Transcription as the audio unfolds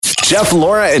Jeff,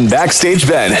 Laura, and Backstage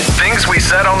Ben. Things we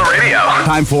said on the radio.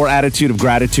 Time for Attitude of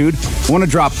Gratitude. I want to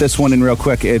drop this one in real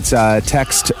quick. It's a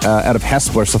text out of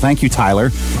Hespeler, so thank you, Tyler.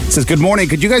 It says, good morning.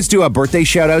 Could you guys do a birthday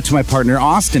shout-out to my partner,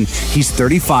 Austin? He's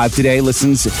 35 today,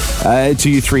 listens to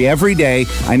you three every day.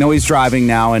 I know he's driving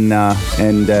now and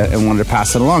wanted to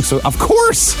pass it along. So, of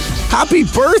course, happy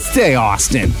birthday,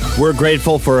 Austin. We're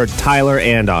grateful for Tyler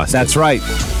and Austin. That's right.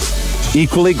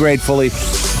 Equally gratefully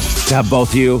to have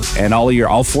both you and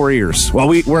all 4 ears. Well,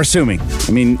 we're assuming.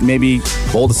 I mean, maybe...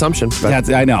 Bold assumption. But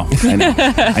I know.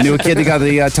 I knew a kid that got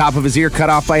the top of his ear cut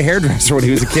off by a hairdresser when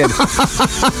he was a kid.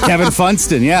 Kevin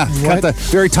Funston, yeah. What? Cut the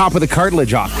very top of the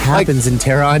cartilage off. Happens in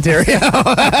Terra, Ontario.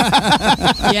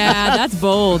 Yeah, that's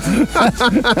bold.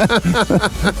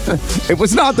 It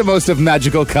was not the most of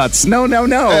magical cuts. No.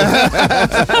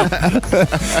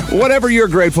 Whatever you're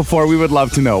grateful for, we would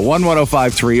love to know.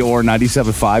 11053 or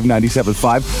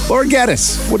 975 or get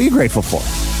us. What are you grateful for?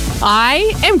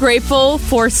 I am grateful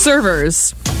for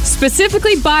servers,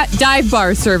 specifically dive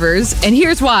bar servers, and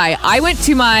here's why. I went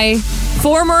to my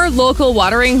former local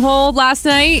watering hole last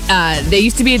night. They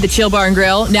used to be the Chill Bar and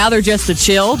Grill. Now they're just the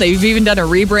Chill. They've even done a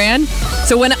rebrand.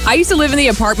 So when I used to live in the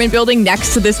apartment building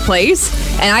next to this place,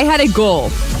 and I had a goal.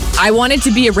 I wanted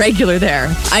to be a regular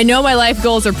there. I know my life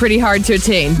goals are pretty hard to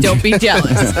attain. Don't be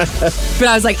jealous. But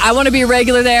I was like, I want to be a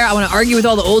regular there. I want to argue with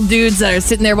all the old dudes that are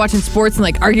sitting there watching sports and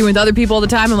like arguing with other people all the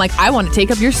time. I'm like, I want to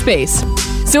take up your space.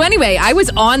 So anyway, I was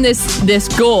on this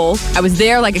goal. I was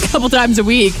there like a couple times a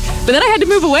week, but then I had to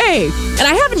move away. And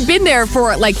I haven't been there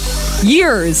for like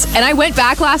years. And I went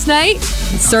back last night.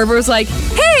 The server was like,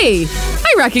 hey,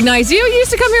 I recognize you. You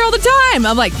used to come here all the time.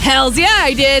 I'm like, hells yeah,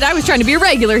 I did. I was trying to be a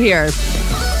regular here.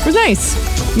 It was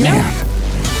nice. You know? Man,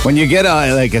 when you get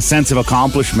a sense of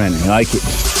accomplishment, like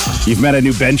you've met a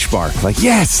new benchmark. Like,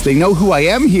 yes, they know who I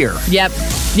am here. Yep.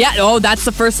 Yeah. Oh, that's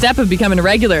the first step of becoming a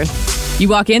regular. You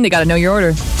walk in, they got to know your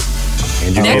order.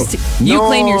 And next, you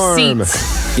claim your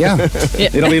seats. Yeah.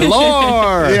 It'll be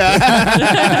Lore.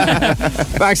 Yeah.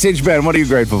 Backstage Ben, what are you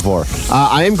grateful for?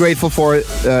 I am grateful for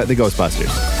the Ghostbusters.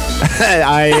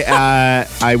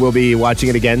 I will be watching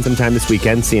it again sometime this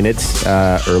weekend, seeing it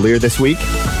earlier this week.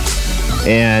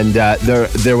 And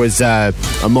there was a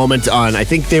moment on, I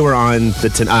think they were on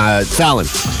the Fallon.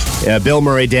 Bill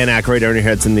Murray, Dan Aykroyd, Ernie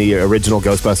Hudson, the original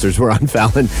Ghostbusters were on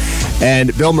Fallon.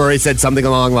 And Bill Murray said something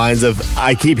along the lines of,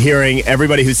 I keep hearing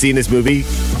everybody who's seen this movie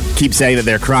keep saying that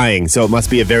they're crying, so it must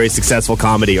be a very successful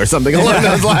comedy or something along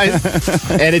those lines.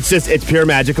 And it's pure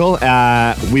magical.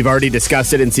 We've already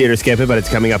discussed it in See It or Skip It, but it's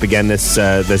coming up again this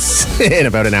in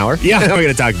about an hour. Yeah, we're going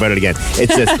to talk about it again.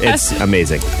 It's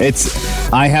amazing.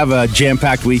 I have a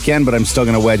jam-packed weekend, but I'm still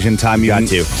going to wedge in time.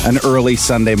 An early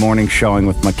Sunday morning showing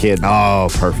with my kid. Oh,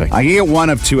 perfect. I can get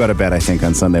one of two out of bed, I think,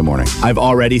 on Sunday morning. I've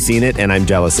already seen it, and I'm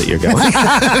jealous that you're going.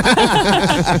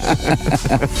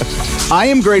 I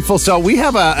am grateful. So we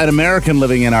have an American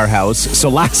living in our house. So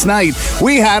last night,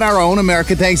 we had our own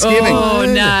American Thanksgiving. Oh,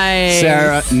 nice.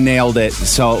 Sarah nailed it.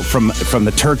 So from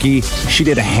the turkey, she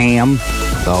did a ham.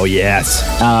 Oh, yes.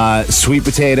 Sweet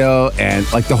potato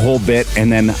and like the whole bit.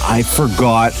 And then I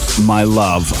forgot my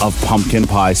love of pumpkin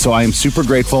pie. So I am super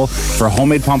grateful for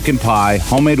homemade pumpkin pie,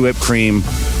 homemade whipped cream.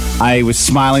 I was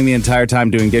smiling the entire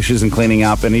time doing dishes and cleaning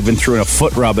up, and even threw in a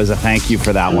foot rub as a thank you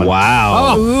for that one.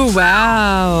 Wow. Oh. Ooh,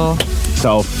 wow.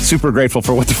 So super grateful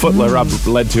for what the foot rub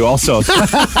led to also.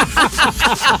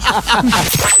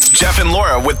 Jeff and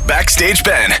Laura with Backstage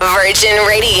Ben. Virgin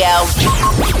Radio.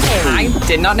 I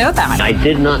did not know that. I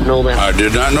did not know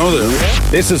that.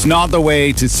 This is not the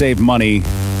way to save money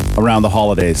around the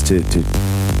holidays to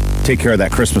take care of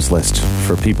that Christmas list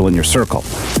for people in your circle.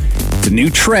 It's a new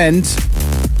trend.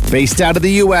 Based out of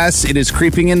the U.S., it is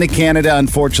creeping into Canada,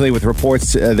 unfortunately, with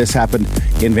reports this happened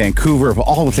in Vancouver. Of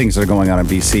all the things that are going on in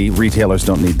BC, retailers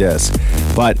don't need this.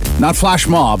 But not flash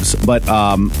mobs, but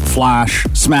flash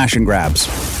smash and grabs.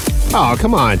 Oh,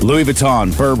 come on. Louis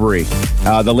Vuitton, Burberry.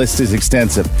 The list is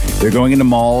extensive. They're going into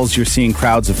malls. You're seeing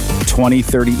crowds of 20,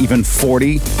 30, even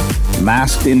 40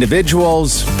 masked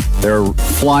individuals. They're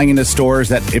flying into stores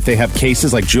that if they have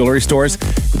cases like jewelry stores,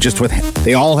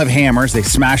 they all have hammers. They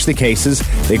smash the cases.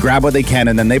 They grab what they can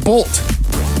and then they bolt.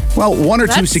 Well, one or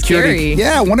two security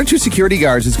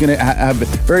guards is going to have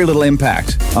very little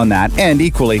impact on that. And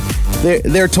equally,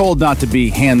 they're told not to be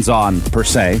hands-on per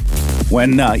se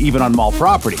when even on mall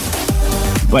property.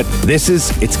 But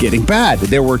it's getting bad.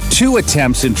 There were 2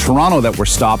 attempts in Toronto that were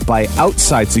stopped by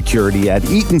outside security at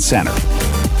Eaton Centre.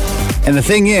 And the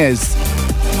thing is,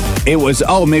 it was,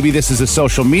 maybe this is a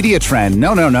social media trend.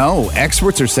 No.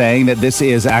 Experts are saying that this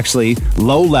is actually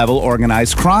low-level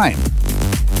organized crime.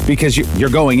 Because you're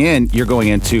going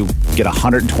into get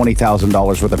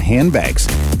 $120,000 worth of handbags.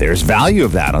 There's value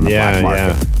of that on the black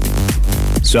market.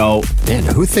 So, man,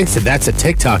 who thinks that that's a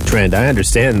TikTok trend? I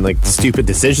understand, like, stupid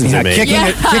decisions they make.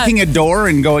 Kicking a door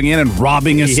and going in and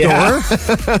robbing a store.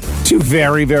 Two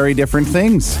very, very different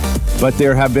things. But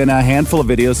there have been a handful of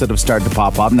videos that have started to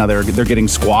pop up. Now they're getting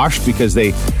squashed because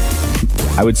they,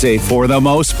 I would say, for the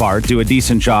most part, do a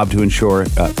decent job to ensure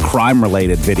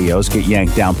crime-related videos get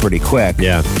yanked down pretty quick.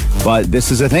 Yeah. But this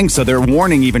is a thing. So they're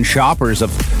warning even shoppers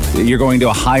of, you're going to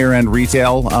a higher-end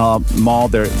retail mall.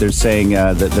 They're saying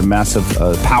that the massive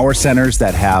power centers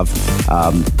that have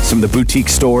some of the boutique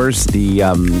stores, the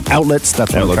outlets.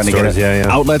 That's what I'm trying to get at.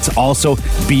 Outlets, also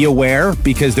be aware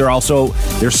because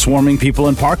they're swarming people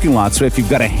in parking lots. So if you've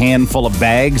got a handful of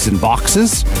bags and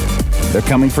boxes, they're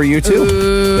coming for you too.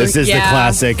 Ooh, this is the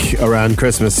classic around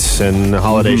Christmas and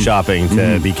holiday shopping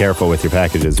to be careful with your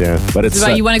packages. Yeah, but it's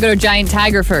you want to go to Giant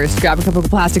Tiger first. Grab a couple of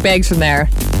plastic bags from there,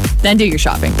 then do your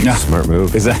shopping. Yeah. Smart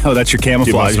move. Is that? Oh, that's your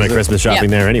camouflage. Do most of my Christmas shopping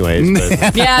there, anyways.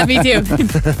 But. Yeah, me too.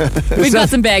 We've got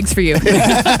some bags for you. All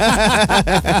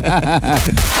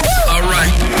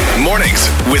right, mornings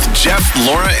with Jeff,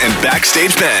 Laura, and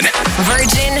Backstage Ben.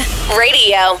 Virgin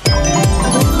Radio.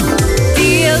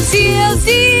 Deals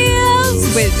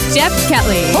with Jeff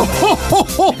Kelly.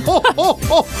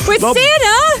 With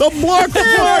Santa. The Black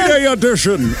Friday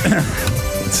edition.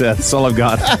 That's all I've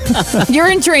got. You're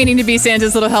in training to be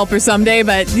Santa's little helper someday,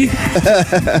 but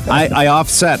I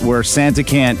offset where Santa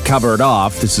can't cover it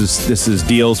off. This is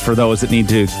deals for those that need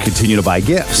to continue to buy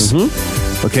gifts.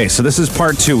 Mm-hmm. Okay, so this is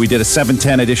part 2. We did a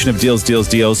 7-10 edition of Deals.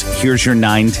 Here's your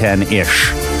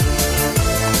 9-10-ish.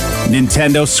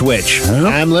 Nintendo Switch.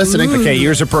 I'm listening. Okay,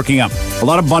 ears are perking up. A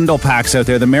lot of bundle packs out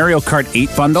there. The Mario Kart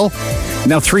 8 bundle,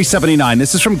 now $379.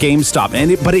 This is from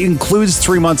GameStop, but it includes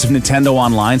 3 months of Nintendo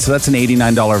Online, so that's an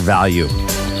 $89 value.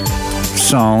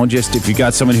 So, just if you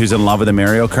got someone who's in love with the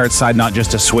Mario Kart side, not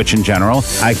just a Switch in general,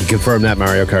 I can confirm that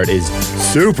Mario Kart is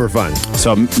super fun.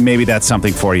 So maybe that's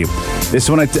something for you. This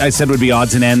one I said would be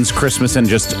odds and ends, Christmas and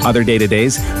just other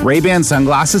day-to-days. Ray-Ban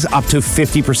sunglasses up to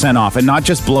 50% off. And not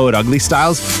just blow it ugly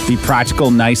styles, the practical,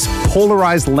 nice,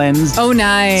 polarized lens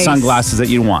sunglasses that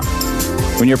you want.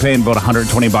 When you're paying about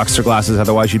 $120 for glasses,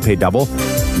 otherwise you'd pay double.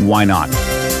 Why not?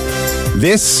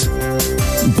 This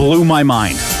blew my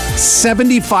mind.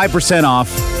 75% off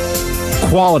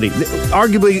quality.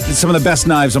 Arguably some of the best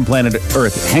knives on planet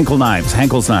Earth. Henkel's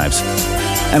knives.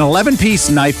 An 11-piece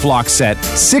knife block set,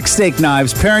 6 steak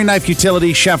knives, paring knife,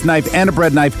 utility, chef knife, and a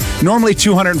bread knife. Normally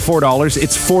 $204.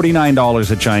 It's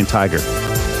 $49 at Giant Tiger.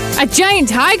 At Giant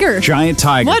Tiger? Giant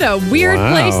Tiger. What a weird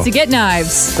place to get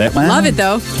knives. Love it,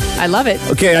 though. I love it.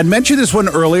 Okay, I'd mentioned this one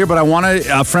earlier, but I want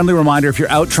a friendly reminder if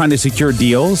you're out trying to secure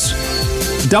deals,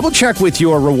 double check with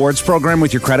your rewards program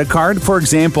with your credit card. For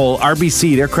example,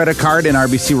 RBC, their credit card and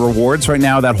RBC Rewards right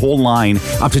now, that whole line,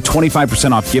 up to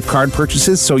 25% off gift card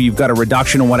purchases. So you've got a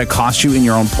reduction in what it costs you in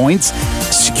your own points.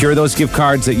 Secure those gift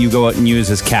cards that you go out and use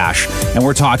as cash. And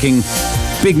we're talking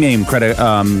big name credit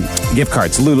gift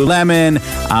cards. Lululemon,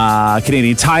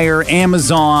 Canadian Tire,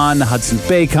 Amazon, Hudson's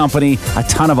Bay Company, a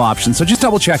ton of options. So just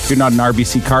double check if you're not an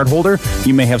RBC card holder.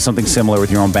 You may have something similar with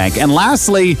your own bank. And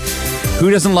lastly, who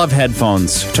doesn't love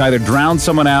headphones? To either drown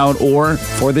someone out or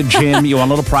for the gym, you want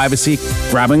a little privacy,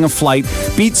 grabbing a flight.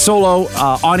 Beats Solo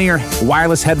on-ear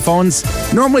wireless headphones,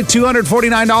 normally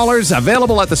 $249,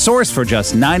 available at the source for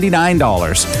just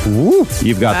 $99. Woo.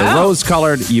 You've got the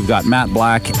rose-colored, you've got matte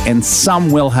black, and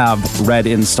some will have red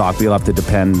in stock. You'll have to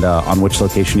depend on which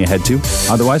location you head to.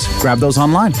 Otherwise, grab those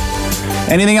online.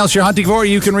 Anything else you're hunting for,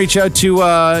 you can reach out to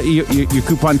your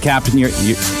coupon captain, your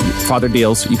Father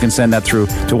Deals. You can send that through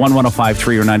to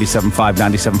 11053 or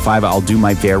 975. I'll do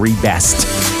my very best.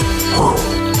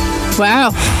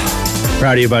 Wow.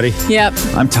 Proud of you, buddy. Yep.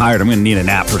 I'm tired. I'm going to need a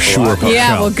nap for sure.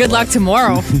 Yeah, well, good luck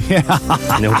tomorrow.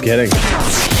 No kidding.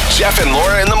 Jeff and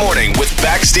Laura in the morning with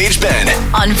Backstage Ben.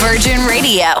 On Virgin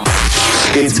Radio.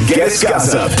 It's Guest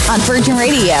Gossip. On Virgin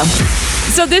Radio.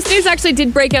 So this news actually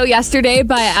did break out yesterday,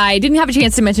 but I didn't have a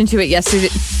chance to mention you yesterday.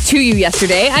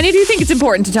 And I do think it's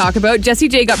important to talk about. Jessie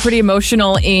J got pretty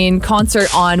emotional in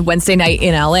concert on Wednesday night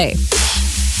in LA.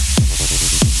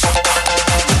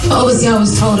 Obviously, I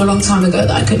was told a long time ago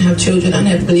that I couldn't have children. I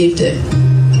never believed it.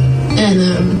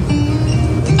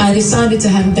 And I decided to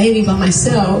have a baby by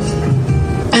myself.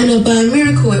 And by a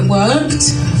miracle, it worked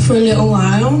for a little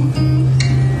while.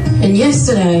 And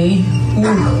yesterday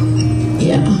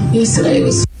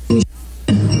was...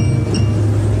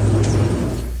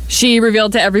 She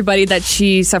revealed to everybody that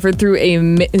she suffered through a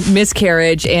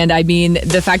miscarriage. And I mean,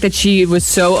 the fact that she was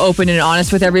so open and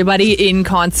honest with everybody in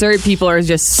concert, people are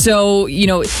just so,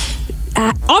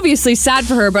 obviously sad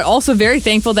for her, but also very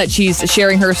thankful that she's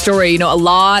sharing her story. You know, a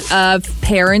lot of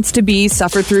parents-to-be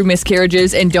suffer through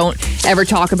miscarriages and don't ever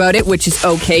talk about it, which is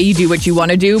okay. You do what you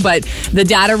want to do. But the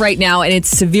data right now, and it's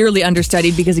severely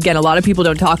understudied because, again, a lot of people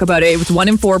don't talk about it. It was 1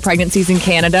 in 4 pregnancies in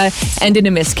Canada end in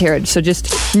a miscarriage. So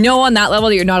just know on that level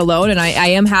that you're not alone. And I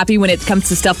am happy when it comes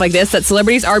to stuff like this that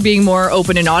celebrities are being more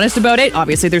open and honest about it.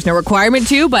 Obviously, there's no requirement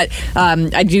to, but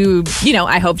I do,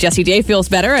 I hope Jessie J feels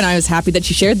better, and I was happy that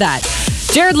she shared that.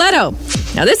 Jared Leto.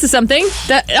 Now, this is something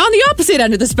that on the opposite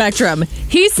end of the spectrum.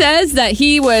 He says that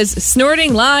he was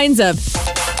snorting lines of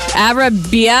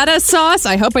arrabbiata sauce.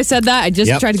 I hope I said that. I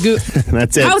just tried to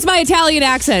That's it. How's my Italian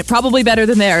accent? Probably better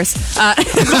than theirs. By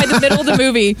the middle of the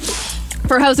movie.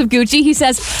 For House of Gucci, he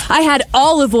says, I had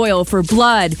olive oil for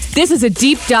blood. This is a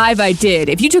deep dive I did.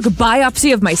 If you took a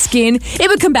biopsy of my skin, it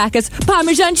would come back as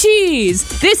Parmesan cheese.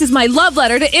 This is my love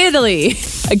letter to Italy.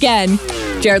 Again,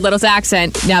 Jared Leto's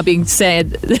accent now being said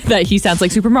that he sounds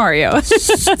like Super Mario.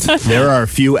 There are a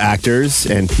few actors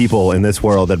and people in this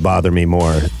world that bother me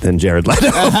more than Jared Leto.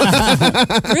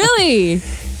 Really?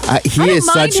 He is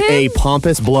such a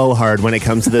pompous blowhard when it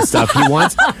comes to this stuff.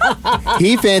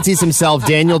 He fancies himself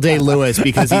Daniel Day-Lewis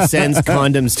because he sends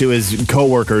condoms to his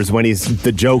coworkers when he's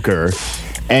the Joker.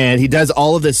 And he does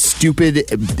all of this stupid,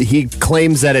 he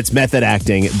claims that it's method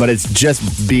acting, but it's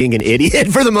just being an idiot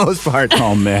for the most part.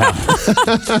 Oh, man.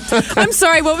 I'm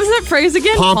sorry, what was that phrase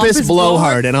again? Pompous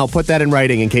blowhard, and I'll put that in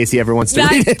writing in case he ever wants to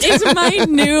read it. That is my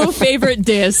new favorite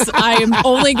diss. I am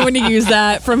only going to use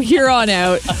that from here on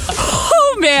out.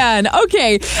 Oh, man.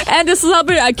 Okay. And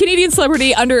a Canadian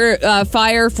celebrity under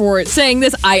fire for saying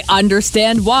this. I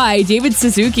understand why. David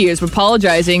Suzuki is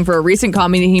apologizing for a recent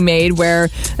comment he made where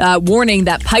warning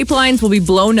that pipelines will be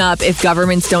blown up if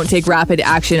governments don't take rapid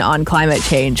action on climate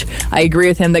change. I agree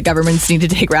with him that governments need to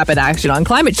take rapid action on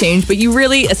climate change, but you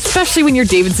really, especially when you're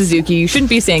David Suzuki, you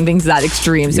shouldn't be saying things that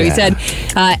extreme. So he said,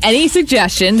 any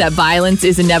suggestion that violence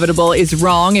is inevitable is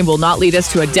wrong and will not lead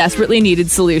us to a desperately needed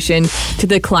solution to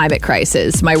the climate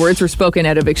crisis. My words were spoken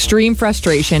out of extreme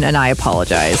frustration, and I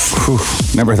apologize.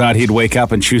 Never thought he'd wake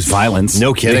up and choose violence.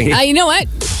 No kidding. You know what?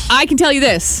 I can tell you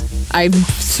this. I'm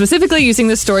specifically using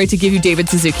this story to give you David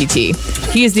Suzuki tea.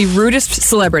 He is the rudest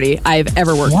celebrity I've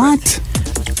ever worked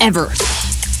with. Ever.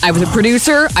 I was a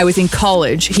producer. I was in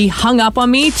college. He hung up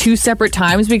on me 2 separate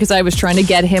times because I was trying to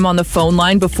get him on the phone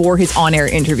line before his on-air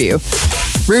interview.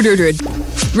 Rude.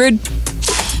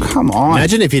 Come on.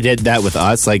 Imagine if you did that with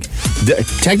us. Like,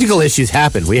 technical issues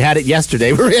happen. We had it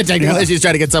yesterday. We had technical issues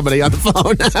trying to get somebody on the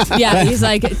phone. Yeah, he's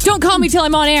like, don't call me till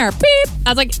I'm on air. Beep. I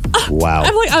was like, wow.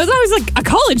 I was like a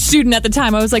college student at the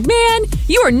time. I was like, man,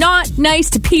 you are not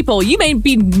nice to people. You may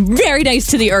be very nice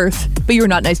to the earth, but you are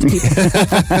not nice to people.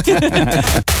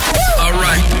 All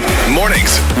right.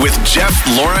 Mornings with Jeff,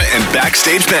 Laura, and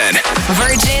Backstage Ben.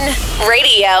 Virgin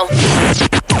Radio.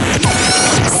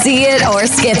 See it or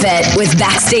skip it with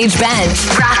Backstage Ben.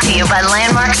 Brought to you by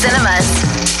Landmark Cinemas.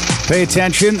 Pay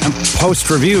attention.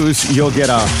 Post reviews, you'll get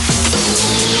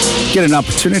an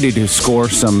opportunity to score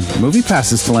some movie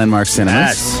passes to Landmark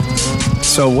Cinemas. Yes.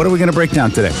 So what are we going to break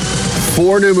down today?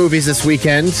 4 new movies this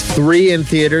weekend, 3 in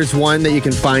theaters, 1 that you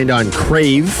can find on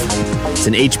Crave. It's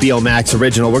an HBO Max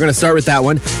original. We're going to start with that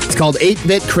one. It's called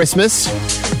 8-Bit Christmas.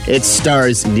 It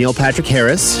stars Neil Patrick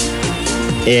Harris.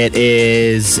 It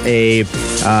is a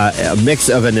mix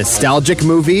of a nostalgic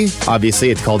movie. Obviously,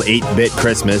 it's called 8-Bit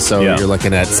Christmas, so you're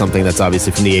looking at something that's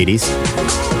obviously from the 80s.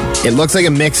 It looks like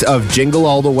a mix of Jingle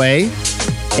All the Way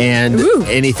and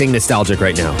anything nostalgic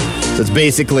right now. So it's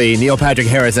basically Neil Patrick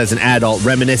Harris as an adult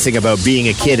reminiscing about being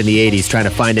a kid in the 80s trying to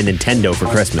find a Nintendo for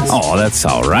Christmas. Oh, that's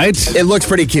all right. It looks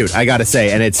pretty cute, I gotta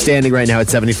say, and it's standing right now at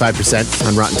 75%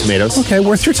 on Rotten Tomatoes. Okay,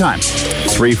 worth your time.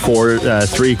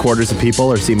 3/4 of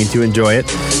people are seeming to enjoy it.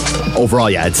 Overall,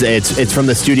 yeah, it's from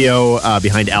the studio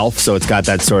behind Elf, so it's got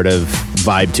that sort of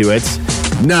vibe to it.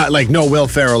 Not like no Will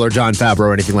Ferrell or Jon Favreau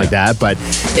or anything like that, but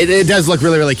it does look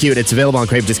really, really cute. It's available on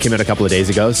Crave. Just came out a couple of days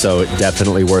ago, so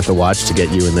definitely worth a watch to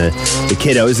get you in the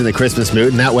kiddos in the Christmas mood.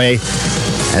 And that way,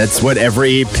 that's what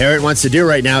every parent wants to do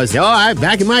right now is,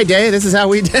 back in my day, this is how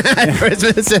we did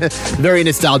Christmas. Very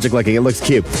nostalgic looking. It looks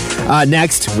cute.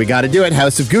 Next, we got to do it.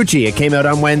 House of Gucci. It came out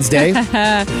on Wednesday.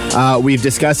 We've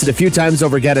discussed it a few times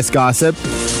over Get Us Gossip.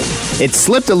 It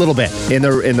slipped a little bit in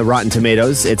the Rotten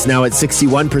Tomatoes. It's now at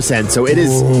 61%, so it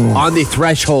is on the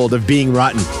threshold of being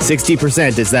rotten.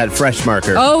 60% is that fresh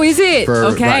marker. Oh, is it? For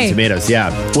Okay. Rotten Tomatoes,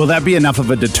 yeah. Will that be enough of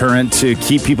a deterrent to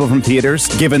keep people from theaters,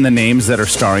 given the names that are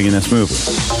starring in this movie?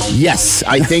 Yes,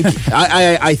 I think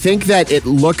I think that it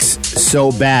looks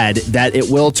so bad that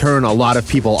it will turn a lot of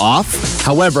people off.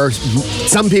 However,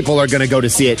 some people are going to go to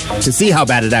see it to see how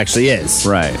bad it actually is.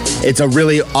 Right. It's a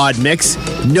really odd mix.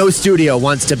 No studio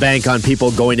wants to bank on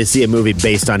people going to see a movie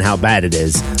based on how bad it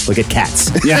is. Look at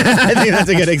Cats. Yeah. I think that's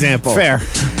a good example. Fair.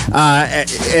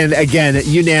 And again,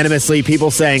 unanimously, people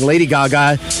saying Lady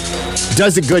Gaga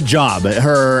does a good job.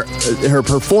 Her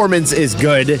performance is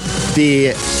good.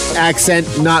 The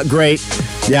accent, not great.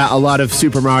 Yeah, a lot of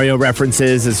Super Mario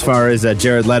references as far as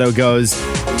Jared Leto goes.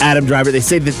 Adam Driver, they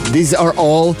say that these are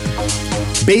all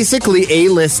basically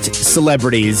A-list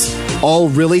celebrities, all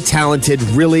really talented,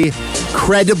 really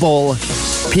credible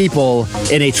people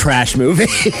in a trash movie.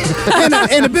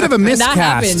 and a bit of a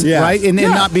miscast, right? In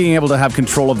not being able to have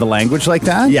control of the language like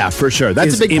that. Yeah, for sure.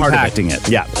 That's a big part of impacting it.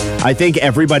 Yeah. I think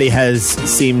everybody has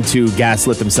seemed to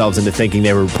gaslit themselves into thinking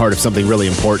they were part of something really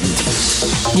important.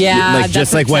 Yeah, like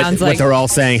just like what they're all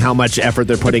saying, how much effort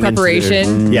they're putting into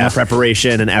preparation.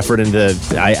 Preparation and effort into.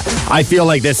 I feel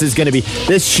like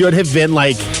this should have been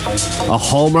like a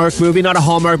Hallmark movie, not a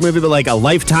Hallmark movie, but like a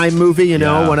Lifetime movie. You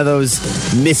know, one of those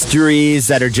mysteries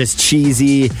that are just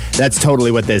cheesy. That's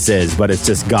totally what this is, but it's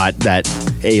just got that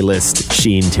A-list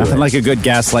sheen to Nothing it. like a good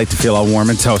gaslight to feel all warm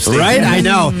and toasty. Right? I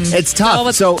know. It's tough.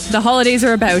 What So the holidays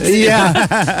are about.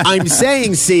 yeah, I'm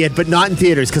saying see it, but not in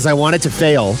theaters because I want it to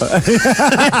fail.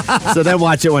 So then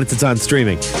watch it when it's on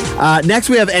streaming. Next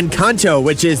we have Encanto,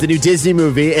 which is the new Disney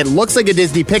movie. It looks like a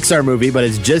Disney Pixar movie, but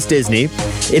it's just Disney.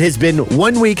 It has been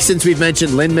 1 week since we've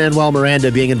mentioned Lin-Manuel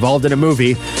Miranda being involved in a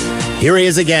movie. Here he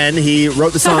is again. He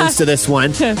wrote the songs to this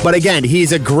one. But again,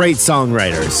 he's a great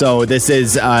songwriter. So this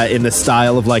is in the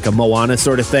style of like a Moana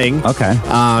sort of thing. Okay.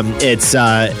 It's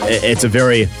a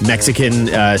very Mexican,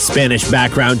 Spanish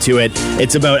background to it.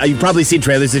 It's about, you've probably seen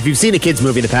trailers. If you've seen a kids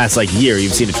movie in the past like year,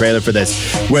 you've seen a trailer for this,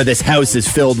 where this house is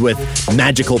filled with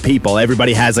magical people.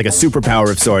 Everybody has like a superpower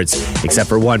of sorts, except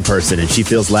for one person, and she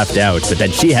feels left out. But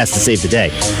then she has to save the day.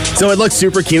 So it looks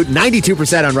super cute.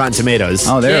 92% on Rotten Tomatoes.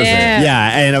 Oh, there's it.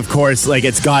 Yeah, and of course, like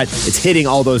it's hitting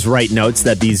all those right notes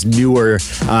that these newer,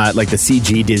 like the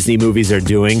CG Disney movies are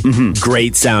doing. Mm-hmm.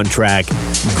 Great soundtrack,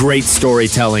 great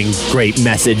storytelling, great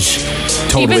message.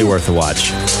 Totally Even worth a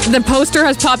watch. The poster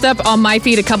has popped up on my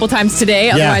feed a couple times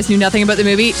today. Otherwise, knew nothing about the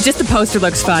movie. Just the poster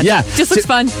looks fun. Yeah, just looks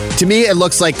fun. To me, it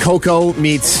looks like Coco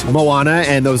meets Moana,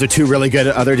 and those are two really good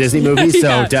other Disney movies.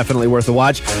 So definitely worth a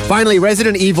watch. Finally,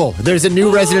 Resident Evil. There's a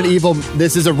new Resident Evil.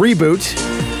 This is a reboot.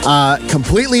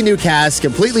 Completely new cast,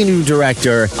 completely new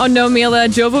director. Oh, no, Mila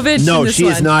Jovovich? No, she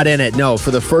is not in it. No,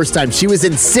 for the first time. She was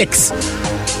in 6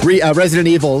 Resident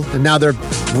Evil, and now they're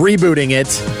rebooting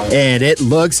it, and it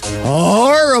looks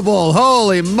horrible.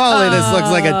 Holy moly, this looks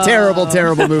like a terrible,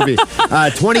 terrible movie.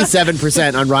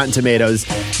 27% on Rotten Tomatoes.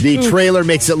 The trailer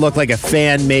makes it look like a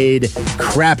fan-made,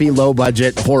 crappy,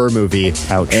 low-budget horror movie.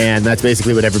 Ouch. And that's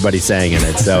basically what everybody's saying in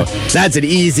it. So that's an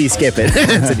easy skip it.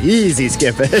 That's an easy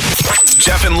skip it.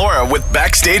 Jeff and Laura with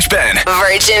Backstage Ben.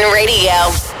 Virgin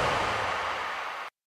Radio.